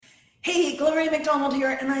Hey, Gloria McDonald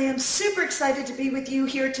here, and I am super excited to be with you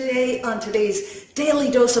here today on today's Daily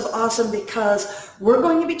Dose of Awesome because we're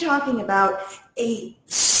going to be talking about a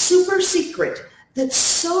super secret that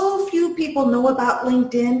so few people know about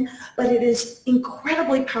LinkedIn, but it is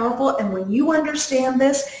incredibly powerful. And when you understand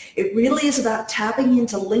this, it really is about tapping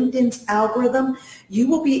into LinkedIn's algorithm. You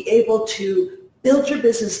will be able to build your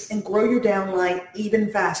business and grow your downline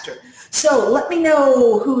even faster. So let me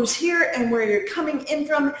know who's here and where you're coming in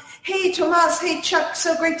from. Hey, Tomas. Hey, Chuck.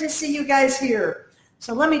 So great to see you guys here.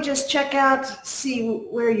 So let me just check out, see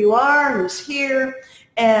where you are, who's here,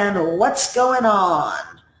 and what's going on.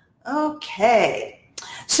 Okay.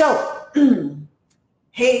 So,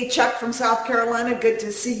 hey, Chuck from South Carolina. Good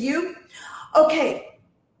to see you. Okay.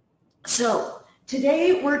 So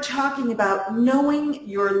today we're talking about knowing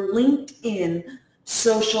your LinkedIn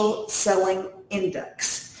social selling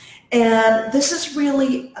index. And this is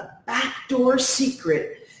really a backdoor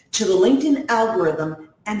secret to the LinkedIn algorithm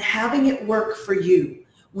and having it work for you.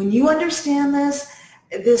 When you understand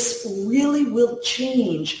this really will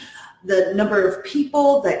change the number of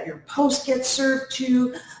people that your post gets served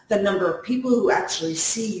to, the number of people who actually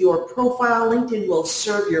see your profile. LinkedIn will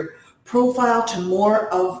serve your profile to more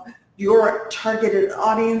of your targeted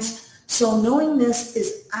audience. So knowing this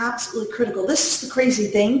is absolutely critical. This is the crazy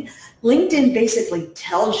thing. LinkedIn basically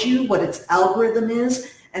tells you what its algorithm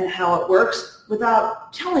is and how it works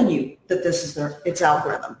without telling you that this is its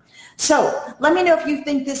algorithm. So let me know if you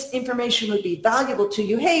think this information would be valuable to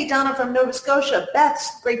you. Hey, Donna from Nova Scotia. Beth,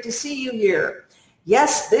 great to see you here.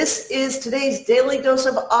 Yes, this is today's Daily Dose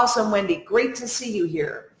of Awesome, Wendy. Great to see you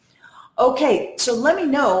here. Okay, so let me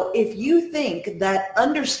know if you think that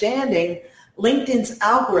understanding LinkedIn's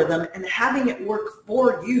algorithm and having it work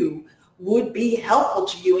for you would be helpful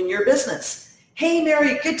to you in your business. Hey,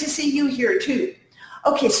 Mary, good to see you here too.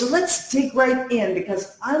 Okay, so let's dig right in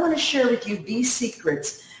because I want to share with you these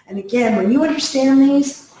secrets. And again, when you understand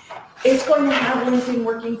these, it's going to have LinkedIn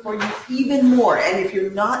working for you even more. And if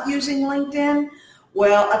you're not using LinkedIn,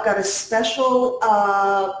 well, I've got a special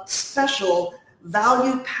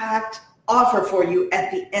value-packed offer for you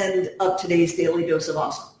at the end of today's Daily Dose of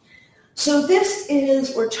Awesome. So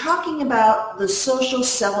we're talking about the social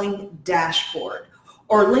selling dashboard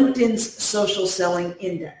or LinkedIn's social selling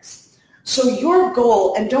index. So your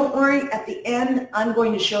goal, and don't worry, at the end, I'm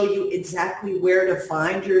going to show you exactly where to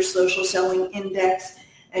find your social selling index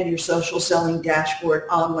and your social selling dashboard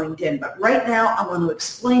on LinkedIn. But right now, I want to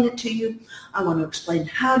explain it to you. I want to explain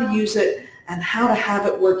how to use it and how to have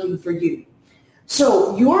it working for you.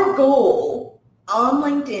 So your goal on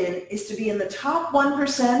LinkedIn is to be in the top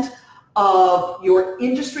 1% of your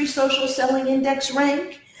industry social selling index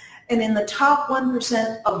rank and in the top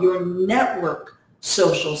 1% of your network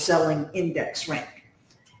social selling index rank.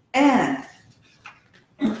 And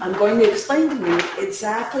I'm going to explain to you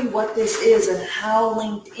exactly what this is and how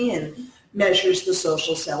LinkedIn measures the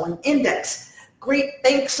social selling index. Great,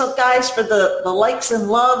 thanks guys for the likes and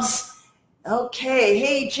loves. Okay,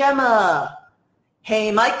 hey Gemma.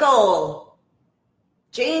 Hey Michael.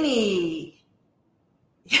 Janie.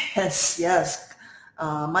 Yes.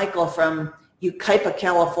 Michael from Yucaipa,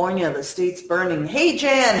 California, the state's burning. Hey,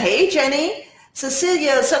 Jan. Hey, Jenny.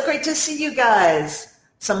 Cecilia, so great to see you guys.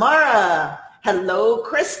 Samara. Hello,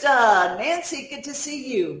 Krista. Nancy, good to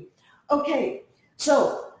see you. Okay,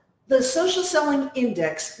 so the social selling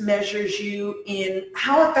index measures you in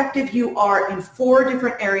how effective you are in 4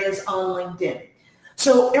 different areas on LinkedIn.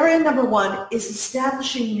 So area number 1 is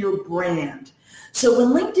establishing your brand. So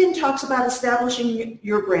when LinkedIn talks about establishing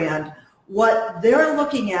your brand, what they're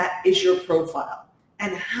looking at is your profile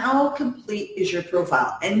and how complete is your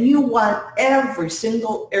profile. And you want every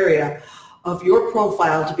single area of your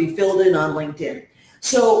profile to be filled in on LinkedIn.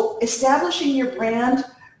 So establishing your brand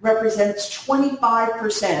represents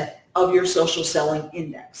 25% of your social selling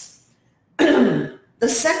index. The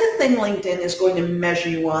second thing LinkedIn is going to measure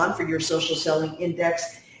you on for your social selling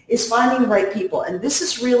index is finding the right people. And this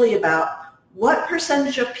is really about what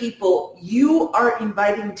percentage of people you are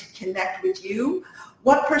inviting to connect with you,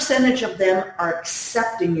 what percentage of them are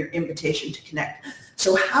accepting your invitation to connect.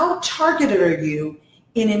 So how targeted are you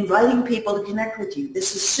in inviting people to connect with you?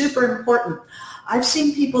 This is super important. I've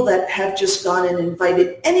seen people that have just gone and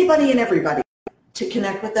invited anybody and everybody to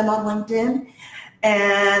connect with them on LinkedIn,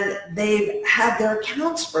 and they've had their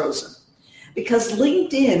accounts frozen because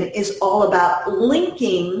LinkedIn is all about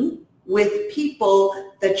linking with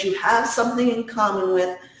people that you have something in common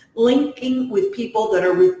with, linking with people that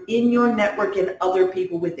are within your network and other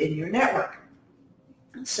people within your network.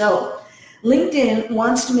 So LinkedIn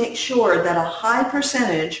wants to make sure that a high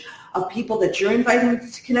percentage of people that you're inviting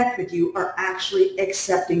to connect with you are actually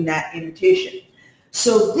accepting that invitation.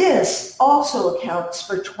 So this also accounts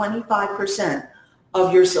for 25%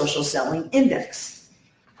 of your social selling index.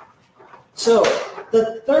 So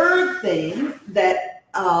the third thing that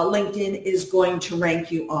LinkedIn is going to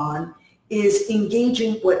rank you on is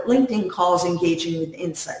engaging, what LinkedIn calls engaging with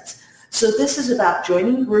insights. So this is about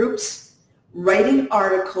joining groups, writing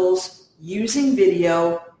articles, using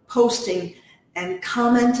video, posting, and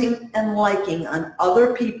commenting and liking on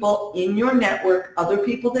other people in your network, other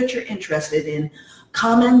people that you're interested in,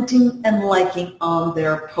 commenting and liking on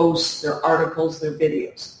their posts, their articles, their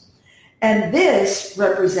videos. And this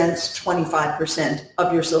represents 25%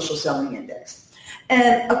 of your social selling index.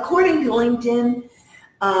 And according to LinkedIn,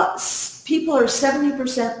 people are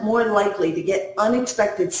 70% more likely to get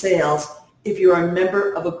unexpected sales if you're a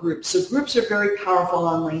member of a group. So groups are very powerful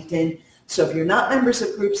on LinkedIn. So if you're not members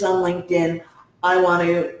of groups on LinkedIn, I want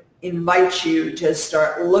to invite you to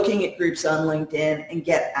start looking at groups on LinkedIn and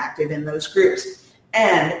get active in those groups.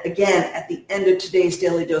 And again, at the end of today's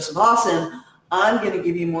Daily Dose of Awesome, I'm going to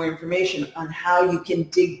give you more information on how you can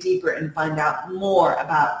dig deeper and find out more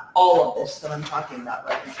about all of this that I'm talking about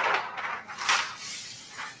right now.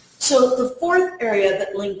 So the fourth area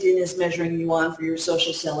that LinkedIn is measuring you on for your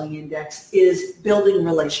social selling index is building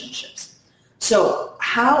relationships. So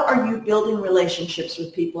how are you building relationships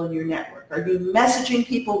with people in your network? Are you messaging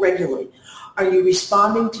people regularly? Are you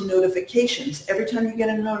responding to notifications? Every time you get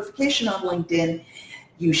a notification on LinkedIn,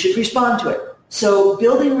 you should respond to it. So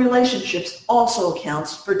building relationships also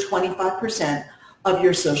accounts for 25% of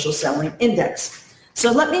your social selling index.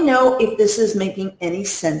 So let me know if this is making any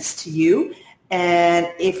sense to you. And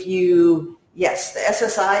if you, yes, the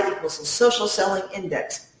SSI equals the social selling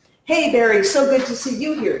index. Hey, Barry, so good to see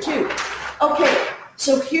you here too. Okay,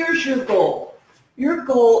 so here's your goal. Your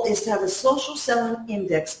goal is to have a social selling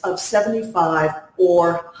index of 75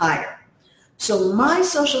 or higher. So my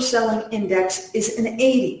social selling index is an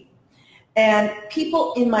 80. And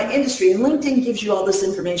people in my industry, and LinkedIn gives you all this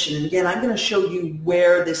information. And again, I'm going to show you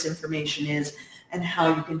where this information is and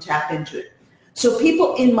how you can tap into it. So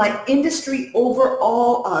people in my industry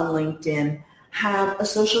overall on LinkedIn have a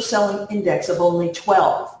social selling index of only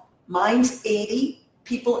 12. Mine's 80.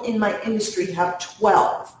 People in my industry have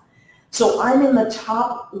 12. So I'm in the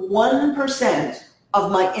top 1%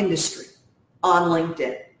 of my industry on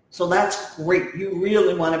LinkedIn. So that's great. You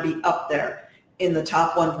really want to be up there in the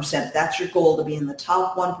top 1%. That's your goal, to be in the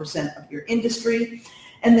top 1% of your industry.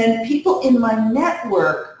 And then people in my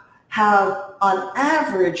network have, on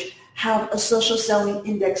average, have a social selling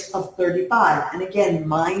index of 35. And again,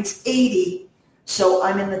 mine's 80, so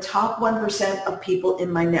I'm in the top 1% of people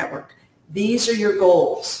in my network. These are your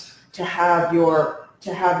goals, to have your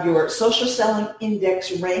social selling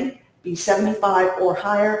index rank be 75 or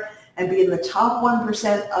higher, and be in the top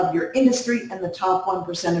 1% of your industry and the top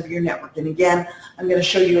 1% of your network. And again, I'm going to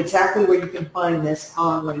show you exactly where you can find this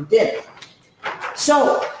on LinkedIn.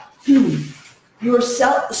 So your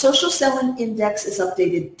social selling index is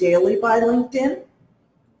updated daily by LinkedIn.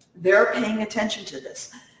 They're paying attention to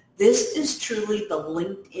this. This is truly the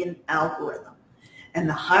LinkedIn algorithm. And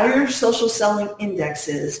the higher your social selling index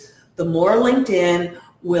is, the more LinkedIn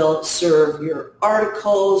will serve your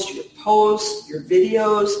articles, your posts, your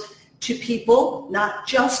videos to people, not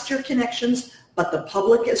just your connections, but the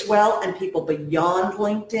public as well, and people beyond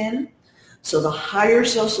LinkedIn. So the higher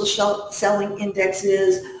social selling index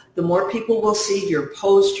is, the more people will see your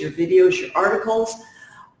posts, your videos, your articles.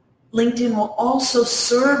 LinkedIn will also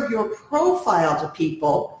serve your profile to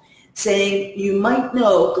people, saying you might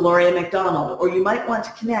know Gloria McDonald, or you might want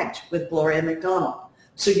to connect with Gloria McDonald.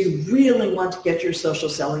 So you really want to get your social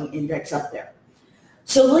selling index up there.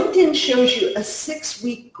 So LinkedIn shows you a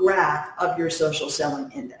 6-week graph of your social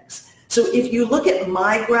selling index. So if you look at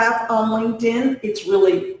my graph on LinkedIn, it's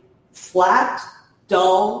really flat,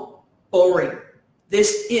 dull, boring.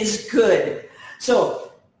 This is good.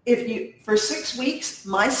 So for 6 weeks,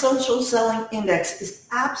 my social selling index is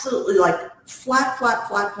absolutely like flat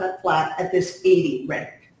at this 80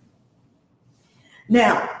 rank.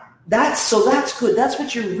 Now, that's good. That's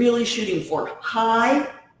what you're really shooting for, high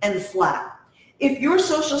and flat. If your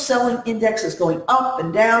social selling index is going up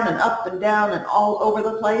and down and up and down and all over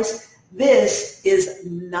the place, this is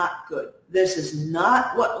not good. This is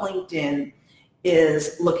not what LinkedIn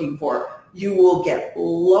is looking for. You will get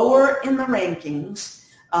lower in the rankings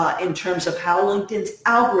in terms of how LinkedIn's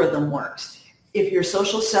algorithm works if your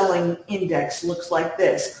social selling index looks like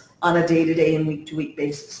this on a day-to-day and week-to-week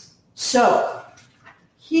basis. So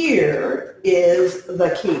here is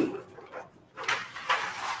the key.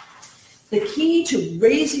 The key to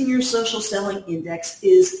raising your social selling index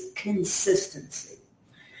is consistency.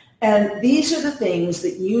 And these are the things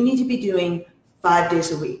that you need to be doing 5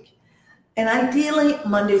 days a week. And ideally,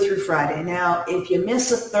 Monday through Friday. Now, if you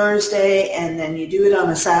miss a Thursday and then you do it on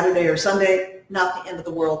a Saturday or Sunday, not the end of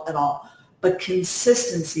the world at all. But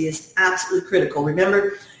consistency is absolutely critical.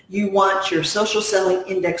 Remember, you want your social selling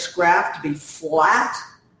index graph to be flat,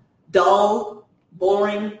 dull,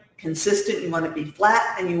 boring, consistent. You want it to be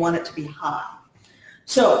flat, and you want it to be high.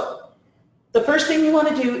 So the first thing you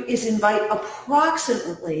want to do is invite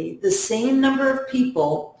approximately the same number of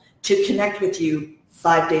people to connect with you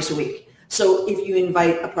 5 days a week. So if you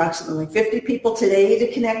invite approximately 50 people today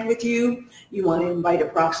to connect with you, you want to invite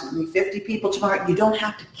approximately 50 people tomorrow. You don't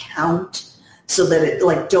have to count so that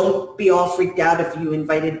it, don't be all freaked out if you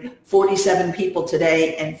invited 47 people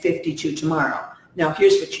today and 52 tomorrow. Now,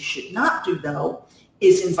 here's what you should not do, though,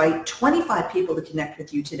 is invite 25 people to connect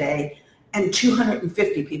with you today and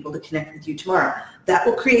 250 people to connect with you tomorrow. That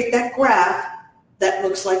will create that graph that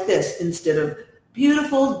looks like this instead of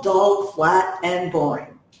beautiful, dull, flat, and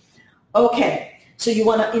boring. Okay, so you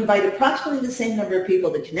want to invite approximately the same number of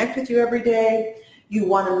people to connect with you every day. You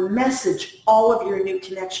want to message all of your new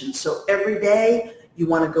connections. So every day you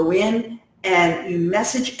want to go in and you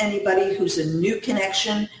message anybody who's a new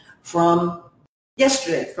connection from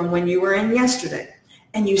yesterday, from when you were in yesterday.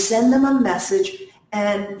 And you send them a message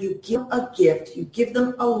and you give a gift. You give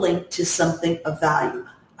them a link to something of value.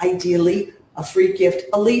 Ideally, a free gift,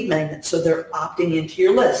 a lead magnet, so they're opting into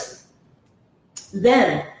your list.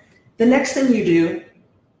 Then the next thing you do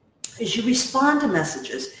is you respond to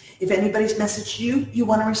messages. If anybody's messaged you, you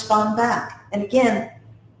want to respond back. And again,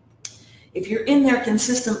 if you're in there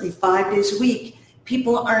consistently 5 days a week,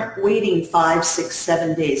 people aren't waiting 5, 6,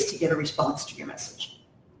 7 days to get a response to your message.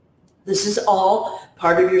 This is all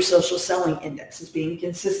part of your social selling index, is being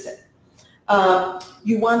consistent.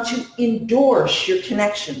 You want to endorse your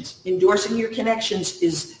connections. Endorsing your connections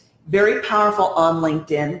is very powerful on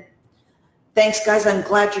LinkedIn. Thanks, guys. I'm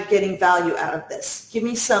glad you're getting value out of this. Give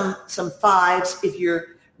me some fives if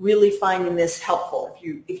you're really finding this helpful.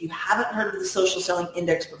 If you haven't heard of the social selling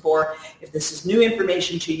index before, if this is new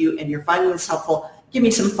information to you and you're finding this helpful, give me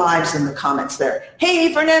some fives in the comments there.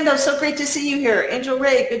 Hey, Fernando, so great to see you here. Angel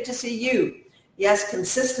Ray, good to see you. Yes,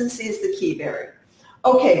 consistency is the key, Barry.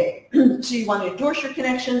 Okay, so you want to endorse your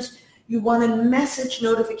connections. You want to message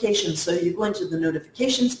notifications. So you go into the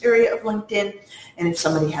notifications area of LinkedIn, and if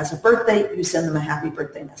somebody has a birthday, you send them a happy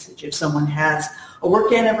birthday message. If someone has a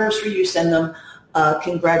work anniversary, you send them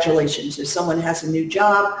congratulations. If someone has a new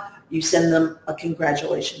job, you send them a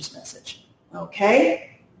congratulations message.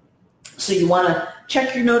 Okay? So you want to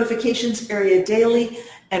check your notifications area daily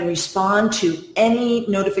and respond to any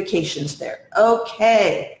notifications there.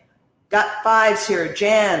 Okay. Got fives here.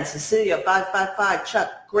 Jan, Cecilia, 555,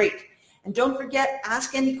 Chuck, great. And don't forget,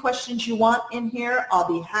 ask any questions you want in here. I'll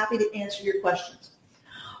be happy to answer your questions.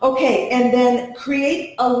 Okay, and then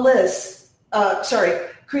create a list,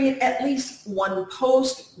 create at least one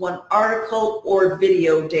post, one article, or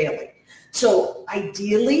video daily. So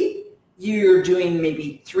ideally, you're doing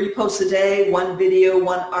maybe 3 posts a day, 1 video,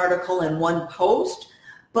 1 article, and 1 post.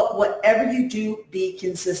 But whatever you do, be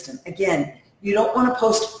consistent. Again, you don't want to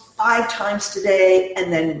post 5 times today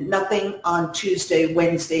and then nothing on Tuesday,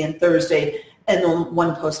 Wednesday, and Thursday, and then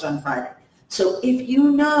 1 post on Friday. So if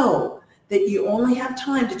you know that you only have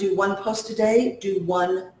time to do 1 post a day, do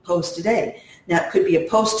 1 post a day. Now, it could be a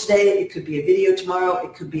post today, it could be a video tomorrow,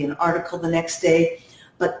 it could be an article the next day,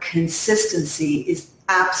 but consistency is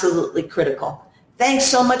absolutely critical. Thanks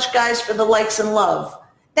so much, guys, for the likes and love.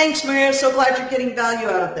 Thanks, Maria. So glad you're getting value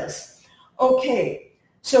out of this. Okay.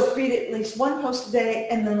 So create at least 1 post a day,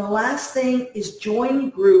 and then the last thing is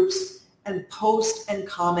join groups and post and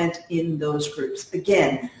comment in those groups.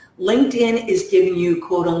 Again, LinkedIn is giving you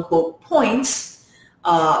quote-unquote points.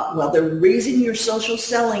 They're raising your social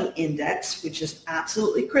selling index, which is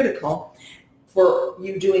absolutely critical for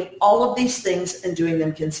you doing all of these things and doing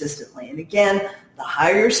them consistently. And again, the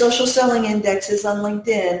higher your social selling index is on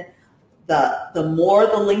LinkedIn, the more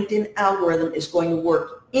the LinkedIn algorithm is going to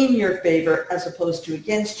work in your favor as opposed to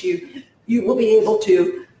against you. You will be able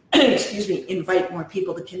to, invite more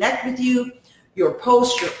people to connect with you. Your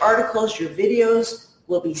posts, your articles, your videos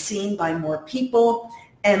will be seen by more people,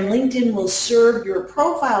 and LinkedIn will serve your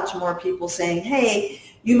profile to more people saying, hey,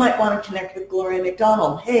 you might want to connect with Gloria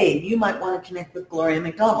McDonald. Hey, you might want to connect with Gloria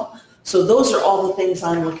McDonald. So those are all the things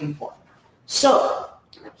I'm looking for. So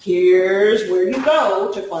here's where you go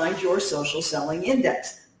to find your social selling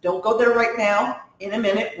index. Don't go there right now, in a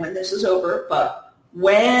minute when this is over, but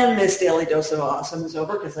when this Daily Dose of Awesome is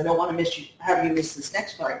over, because I don't want to have you miss this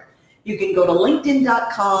next part, you can go to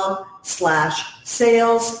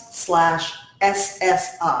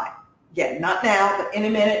linkedin.com/sales/SSI. Again, not now, but in a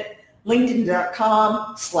minute,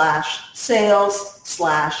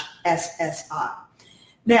 linkedin.com/sales/SSI.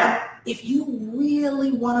 Now, if you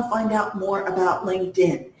really want to find out more about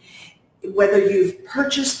LinkedIn, whether you've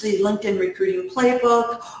purchased the LinkedIn Recruiting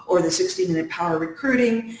Playbook or the 60-Minute Power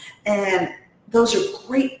Recruiting, and those are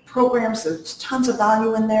great programs, there's tons of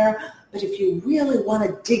value in there, but if you really want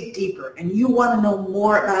to dig deeper and you want to know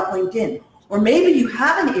more about LinkedIn, or maybe you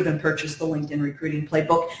haven't even purchased the LinkedIn Recruiting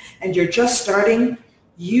Playbook and you're just starting,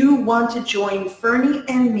 you want to join Fernie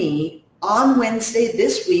and me on Wednesday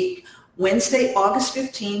this week, Wednesday, August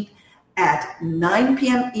 15th at 9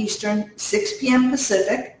 p.m. Eastern, 6 p.m.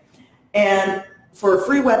 Pacific, and for a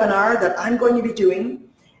free webinar that I'm going to be doing.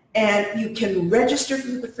 And you can register for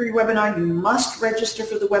the free webinar. You must register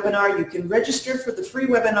for the webinar. You can register for the free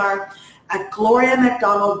webinar at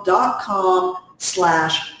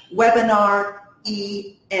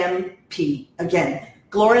gloriamcdonald.com/webinar-EMP. Again,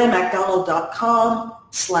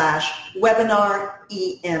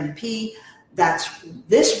 gloriamcdonald.com/webinar-EMP. That's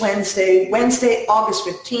this Wednesday, August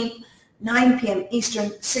 15th, 9 p.m.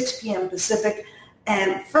 Eastern, 6 p.m. Pacific.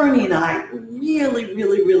 And Fernie and I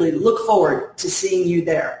really look forward to seeing you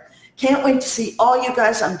there. Can't wait to see all you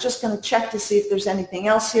guys. I'm just going to check to see if there's anything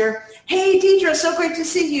else here. Hey, Deidre, so great to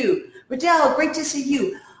see you. Riddell, great to see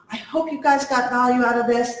you. I hope you guys got value out of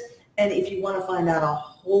this. And if you want to find out a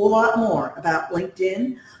whole lot more about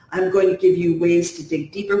LinkedIn, I'm going to give you ways to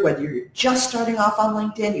dig deeper, whether you're just starting off on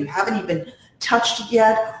LinkedIn, you haven't even touched it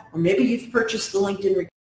yet, or maybe you've purchased the LinkedIn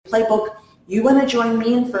Playbook. You want to join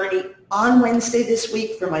me and Fernie on Wednesday this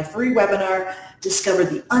week for my free webinar, Discover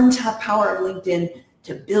the Untapped Power of LinkedIn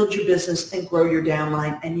to Build Your Business and Grow Your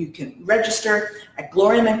Downline. And you can register at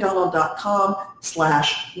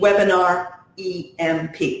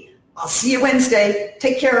gloriamcdonald.com/webinar-EMP. I'll see you Wednesday.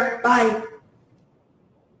 Take care. Bye.